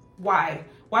 why?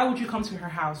 Why would you come to her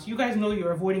house? You guys know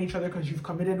you're avoiding each other because you've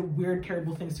committed weird,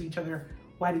 terrible things to each other.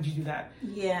 Why did you do that?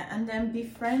 Yeah, and then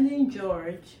befriending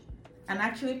George and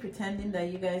actually pretending that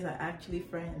you guys are actually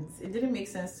friends. It didn't make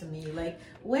sense to me. Like,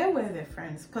 where were their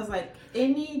friends? Because like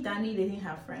Amy, Danny, they didn't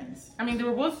have friends. I mean, they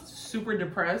were both super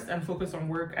depressed and focused on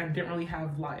work and didn't really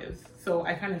have lives. So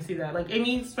I kind of see that. Like,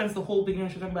 Amy spends the whole beginning,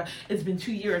 she's talking about, it's been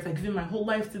 2 years, I've given my whole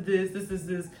life to this.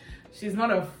 She's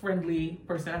not a friendly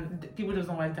person, and people just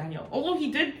don't like Daniel. Although he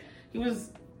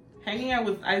was hanging out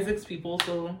with Isaac's people,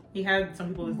 so he had some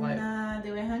people in his life. Nah,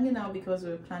 they were hanging out because we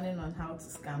were planning on how to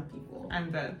scam people. I'm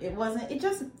dead. It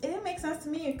didn't make sense to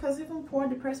me because even poor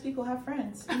depressed people have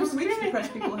friends. Even rich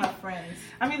depressed people have friends.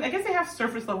 I mean, I guess they have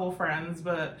surface level friends,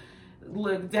 but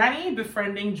look, Danny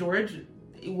befriending George,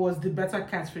 it was the better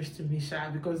catfish to me,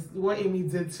 Sha, because what Amy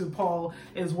did to Paul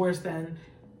is worse than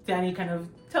Danny kind of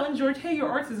telling George, hey, your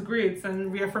art is great,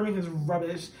 and reaffirming his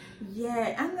rubbish.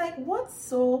 Yeah, and like, what's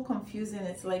so confusing,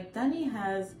 it's like Danny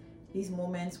has these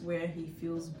moments where he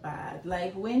feels bad.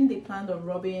 Like when they planned on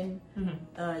robbing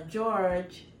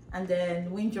George, and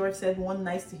then when George said one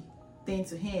nice thing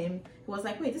to him, he was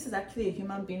like, wait, this is actually a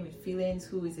human being with feelings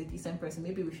who is a decent person.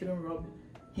 Maybe we shouldn't rob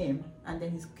him. And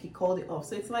then he called it off.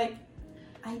 So it's like,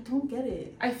 I don't get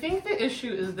it. I think the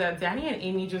issue is that Danny and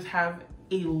Amy just have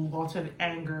a lot of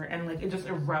anger and like it just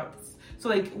erupts. So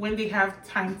like when they have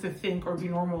time to think or be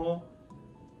normal,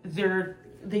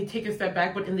 they take a step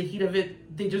back, but in the heat of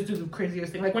it, they just do the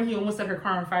craziest thing. Like when he almost set her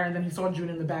car on fire and then he saw June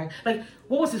in the back. Like,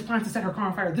 what was his plan to set her car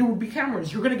on fire? There would be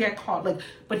cameras. You're gonna get caught. Like,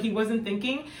 but he wasn't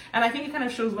thinking. And I think it kind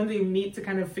of shows when they meet to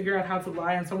kind of figure out how to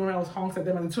lie and someone else honks at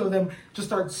them and the two of them just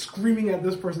start screaming at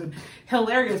this person.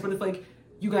 Hilarious, but it's like,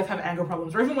 you guys have anger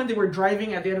problems. Or even when they were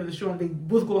driving at the end of the show and they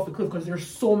both go off the cliff because they're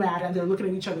so mad and they're looking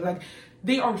at each other. Like,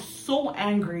 they are so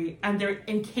angry and they're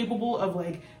incapable of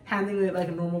like handling it like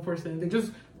a normal person. They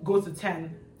just go to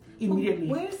 10 immediately.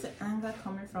 Well, where's the anger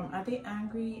coming from? Are they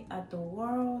angry at the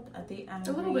world? Are they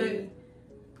angry? A little bit.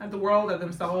 At the world, at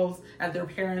themselves, at their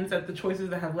parents, at the choices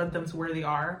that have led them to where they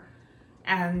are.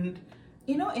 And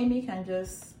you know, Amy can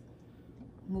just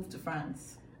move to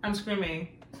France. I'm screaming.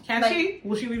 Can't she?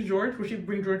 Will she leave George? Will she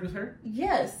bring George with her?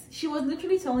 Yes. She was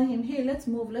literally telling him, hey, let's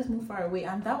move far away.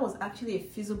 And that was actually a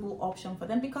feasible option for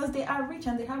them because they are rich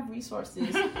and they have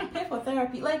resources. Pay for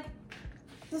therapy. Like,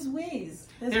 there's ways.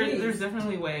 There's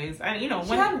definitely ways. And, you know,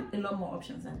 she had a lot more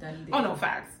options than Danny did. Oh, no,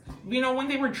 facts. You know, when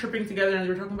they were tripping together and they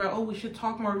were talking about, oh, we should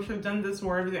talk more, we should have done this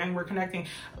more, everything, and we're connecting.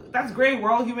 That's great.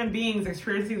 We're all human beings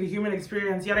experiencing the human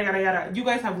experience, yada, yada, yada. You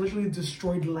guys have literally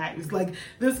destroyed lives. Like,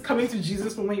 this coming to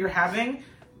Jesus moment you're having,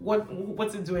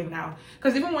 what's it doing now?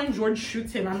 Because even when George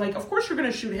shoots him, I'm like, of course you're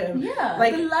gonna shoot him. Yeah.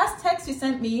 Like, the last text you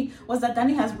sent me was that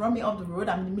Danny has run me off the road.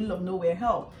 I'm in the middle of nowhere.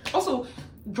 Help. Also,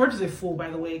 George is a fool,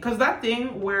 by the way, because that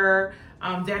thing where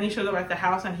Danny shows up at the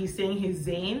house and he's saying he's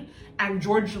Zane, and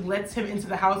George lets him into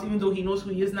the house even though he knows who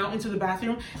he is now, into the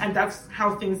bathroom, and that's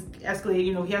how things escalate.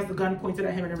 You know, he has the gun pointed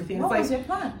at him and everything. What was your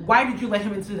plan? Why did you let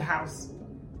him into the house?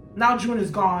 Now June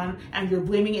is gone and you're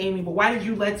blaming Amy, but why did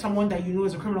you let someone that you knew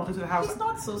is a criminal into the house? He's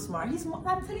not so smart. I'm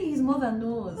telling you, his mother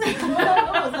knows. His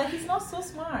mother knows. Like, he's not so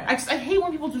smart. I hate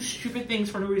when people do stupid things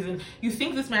for no reason. You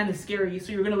think this man is scary,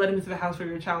 so you're going to let him into the house where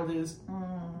your child is.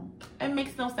 It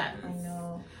makes no sense. I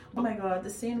know. Oh my god, the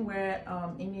scene where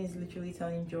Amy is literally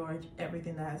telling George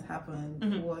everything that has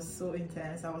happened was so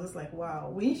intense. I was just like, wow.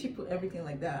 When she put everything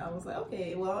like that, I was like,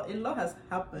 okay, well, a lot has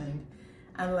happened.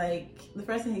 And like, the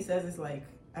first thing he says is like,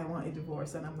 I want a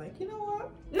divorce. And I'm like, you know what?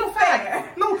 No,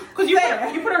 fair. No, because you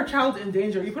put our child in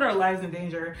danger. You put our lives in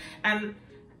danger. And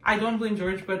I don't blame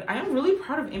George, but I am really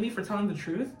proud of Amy for telling the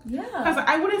truth. Yeah. Because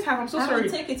I wouldn't have. I'm so sorry. I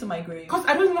would take it to my grave. Because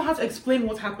I don't even know how to explain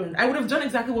what's happened. I would have done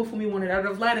exactly what Fumi wanted. I would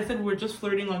have lied. I said we were just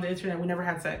flirting on the internet. We never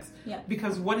had sex. Yeah.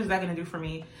 Because what is that going to do for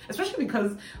me? Especially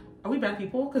because, are we bad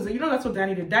people? Because you know that's what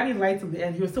Danny did. Danny lied to the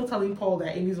end. He was still telling Paul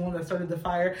that Amy's the one that started the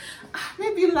fire.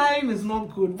 Maybe lying is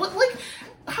not good. But like,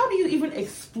 how do you even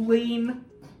explain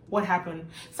what happened?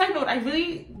 Side note, I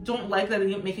really don't like that they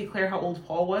didn't make it clear how old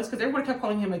Paul was, because everybody kept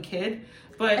calling him a kid.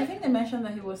 But I think they mentioned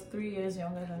that he was 3 years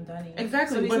younger than Danny.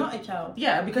 Exactly. So he's not a child.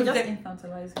 Yeah, because they just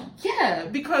infantilized him. Yeah,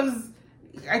 because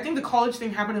I think the college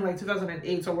thing happened in like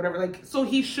 2008 or whatever. Like, so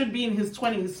he should be in his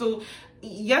 20s. So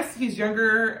yes, he's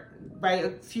younger by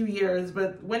a few years,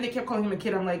 but when they kept calling him a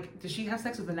kid, I'm like, did she have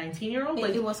sex with a 19-year-old?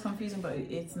 Like, it was confusing, but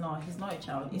it's not. He's not a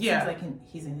child. It yeah. seems like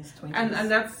he's in his 20s. And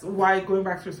that's why, going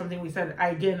back to something we said,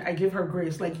 I give her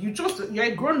grace. Like, you're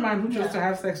a grown man who chose to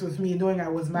have sex with me knowing I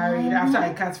was married after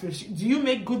I catfished. Do you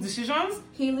make good decisions?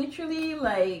 He literally,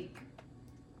 like,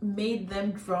 made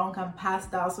them drunk and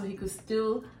passed out so he could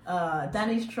steal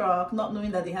Danny's truck, not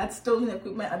knowing that they had stolen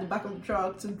equipment at the back of the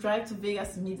truck, to drive to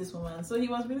Vegas to meet this woman. So he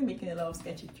was really making a lot of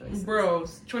sketchy choices. Bro,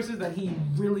 choices that he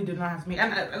really did not have to make.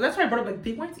 And that's why I brought up, like,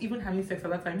 they weren't even having sex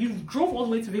at that time. You drove all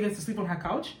the way to Vegas to sleep on her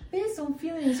couch? Based on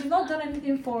feelings. You've not done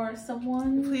anything for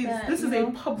someone. Please, that, this is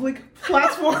a public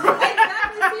platform.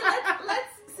 Exactly.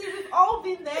 Let's see, we've all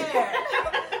been there.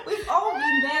 We've all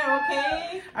been there,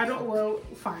 okay?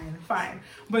 Fine.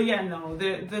 But yeah, no,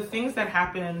 the things that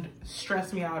happened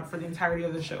stressed me out for the entirety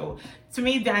of the show. To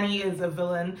me, Danny is a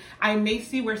villain. I may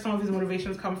see where some of his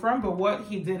motivations come from, but what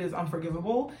he did is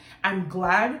unforgivable. I'm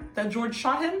glad that George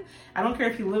shot him. I don't care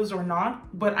if he lives or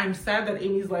not, but I'm sad that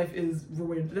Amy's life is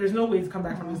ruined. There's no way to come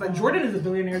back from this. Like, Jordan is a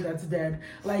billionaire that's dead.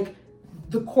 Like,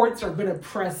 the courts are gonna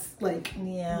press, like,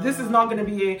 this is not gonna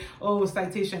be a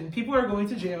citation. People are going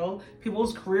to jail.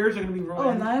 People's careers are gonna be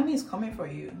ruined. Oh, Naomi is coming for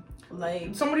you.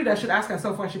 Like, somebody that should ask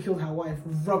herself why she killed her wife.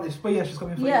 Rubbish. But yeah, she's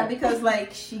coming for you. Yeah, because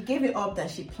like she gave it up that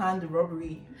she planned the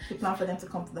robbery. She planned for them to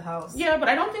come to the house. Yeah, but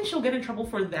I don't think she'll get in trouble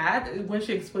for that when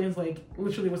she explains, like,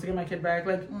 literally was to get my kid back.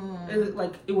 Like,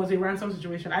 it was a ransom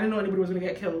situation. I didn't know anybody was gonna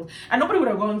get killed, and nobody would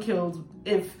have gone killed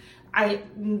if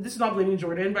this is not blaming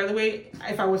Jordan, by the way.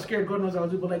 If I was scared, God knows I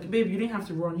would do. But like, babe, you didn't have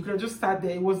to run. You could have just sat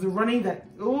there. It was the running that,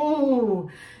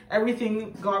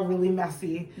 everything got really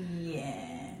messy. Yeah.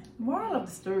 Moral of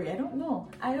the story, I don't know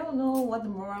what the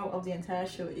moral of the entire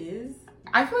show is.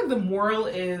 I feel like the moral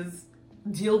is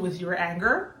deal with your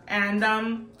anger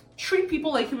and treat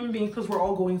people like human beings, because we're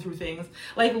all going through things.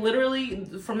 Like, literally,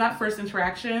 from that first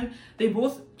interaction, they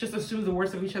both just assumed the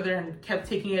worst of each other and kept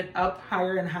taking it up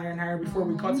higher and higher and higher before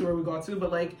we got to where we got to.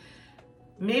 But like,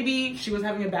 maybe she was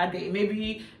having a bad day.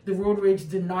 Maybe the road rage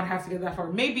did not have to get that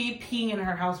far. Maybe peeing in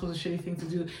her house was a shitty thing to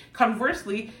do.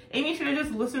 Conversely, Amy should have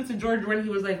just listened to George when he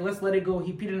was like, let's let it go.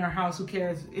 He peed in our house. Who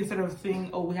cares? Instead of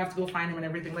saying, we have to go find him and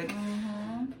everything. Like,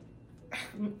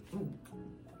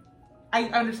 I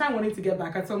understand wanting to get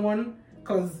back at someone,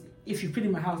 because if you peed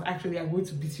in my house, actually, I'm going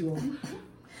to beat you up.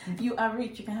 You are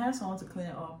rich. You can hire someone to clean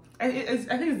it up. I think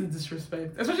it's the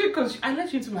disrespect. Especially because I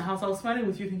let you into my house. I was smiling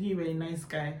with you thinking you were a nice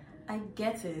guy. I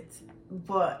get it,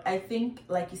 but I think,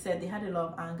 like you said, they had a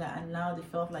lot of anger, and now they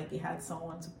felt like they had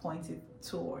someone to point it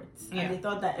towards. Yeah. And they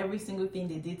thought that every single thing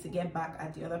they did to get back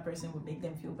at the other person would make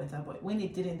them feel better. But when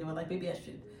it didn't, they were like, maybe I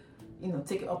should,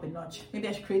 take it up a notch. Maybe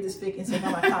I should create this fake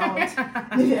Instagram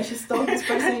account. Maybe I should stalk this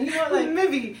person.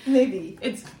 Maybe.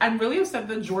 I'm really upset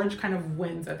that George kind of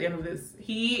wins at the end of this.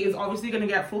 He is obviously going to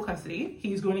get full custody.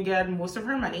 He's going to get most of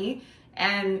her money.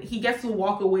 And he gets to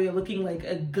walk away looking like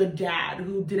a good dad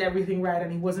who did everything right, and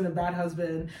he wasn't a bad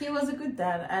husband. He was a good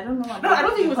dad. I don't know. I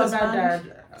don't think he was a bad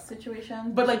dad.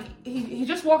 Situation. But like, he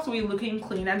just walked away looking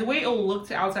clean. And the way it'll look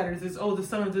to outsiders is, the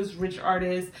son of this rich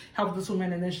artist helped this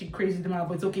woman, and then she crazied him out.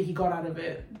 But it's okay, he got out of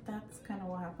it. That's kind of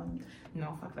what happened.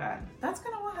 No, fuck that. That's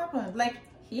kind of what happened. Like,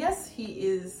 yes,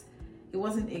 he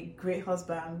wasn't a great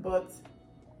husband, but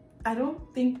I don't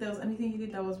think there was anything he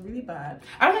did that was really bad.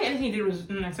 I don't think anything he did was,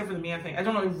 except for the Mia thing. I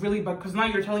don't know, really bad, because now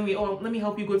you're telling me, let me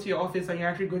help you go to your office, and you're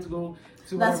actually going to go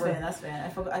to whatever. That's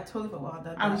fair. I totally forgot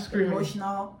that. I'm screaming.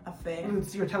 Emotional affair.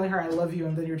 You're telling her I love you,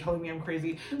 and then you're telling me I'm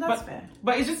crazy. That's fair.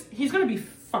 But it's just, he's going to be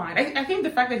fine. I think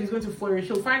the fact that he's going to flourish,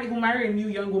 he'll marry a new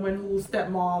young woman who's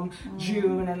stepmom,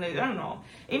 June, and I don't know.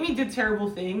 Amy did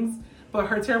terrible things, but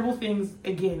her terrible things,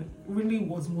 again, really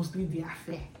was mostly the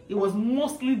affair. It was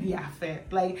mostly the affair.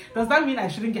 Like, does that mean I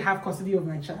shouldn't have custody of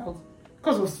my child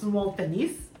because of small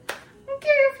tennis? Okay,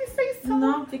 if you say so.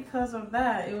 Not because of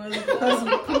that. It was because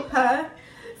we put her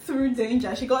through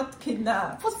danger. She got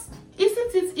kidnapped. But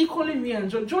isn't it equally me and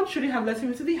George? George shouldn't have let him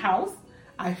into the house.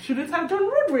 I shouldn't have done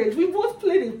road rage. We both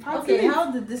played a part. Okay,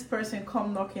 how did this person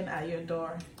come knocking at your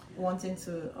door, wanting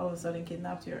to all of a sudden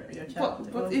kidnap your child?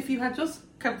 But if you had just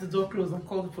kept the door closed and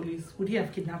called the police, would he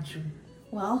have kidnapped you?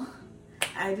 Well,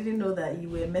 I didn't know that you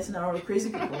were messing around with crazy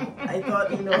people. I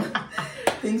thought,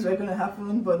 things were going to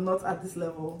happen, but not at this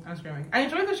level. I'm screaming. I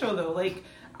enjoyed the show though. Like,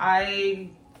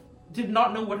 I did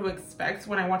not know what to expect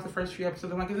when I watched the first few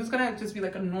episodes. I'm like, is this gonna just be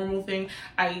like a normal thing?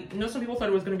 I know some people thought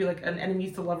it was gonna be like an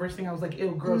enemies to lovers thing. I was like,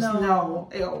 ew, gross, no,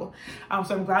 ew.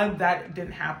 So I'm glad that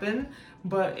didn't happen.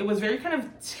 But it was very kind of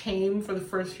tame for the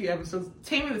first few episodes.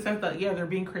 Tame in the sense that, yeah, they're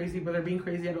being crazy, but they're being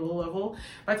crazy at a low level.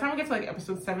 By the time I get to like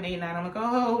episode 7, 8, 9, I'm like,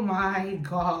 oh my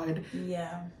god.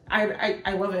 Yeah.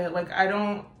 I love it. Like, I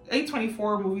don't...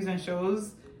 A24 movies and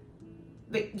shows...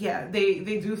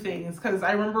 They do things, because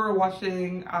I remember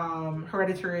watching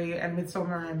Hereditary and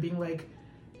Midsommar and being like,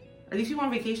 are these people on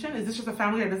vacation? Is this just a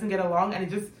family that doesn't get along? And it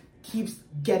just keeps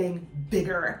getting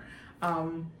bigger.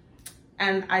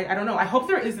 And I don't know. I hope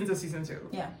there isn't a season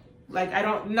 2. Yeah. Like,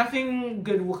 nothing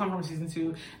good will come from season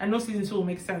 2, and no season 2 will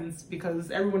make sense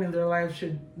because everyone in their lives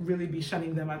should really be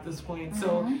shunning them at this point.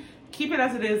 So keep it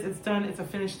as it is. It's done. It's a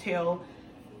finished tale.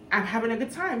 I'm having a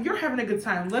good time. You're having a good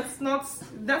time. Let's not...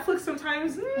 Netflix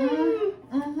sometimes...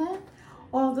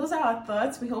 Well, those are our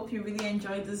thoughts. We hope you really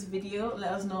enjoyed this video.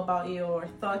 Let us know about your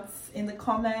thoughts in the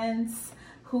comments.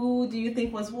 Who do you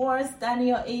think was worse,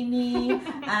 Danny or Amy?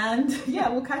 And yeah,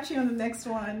 we'll catch you on the next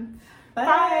one.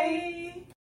 Bye.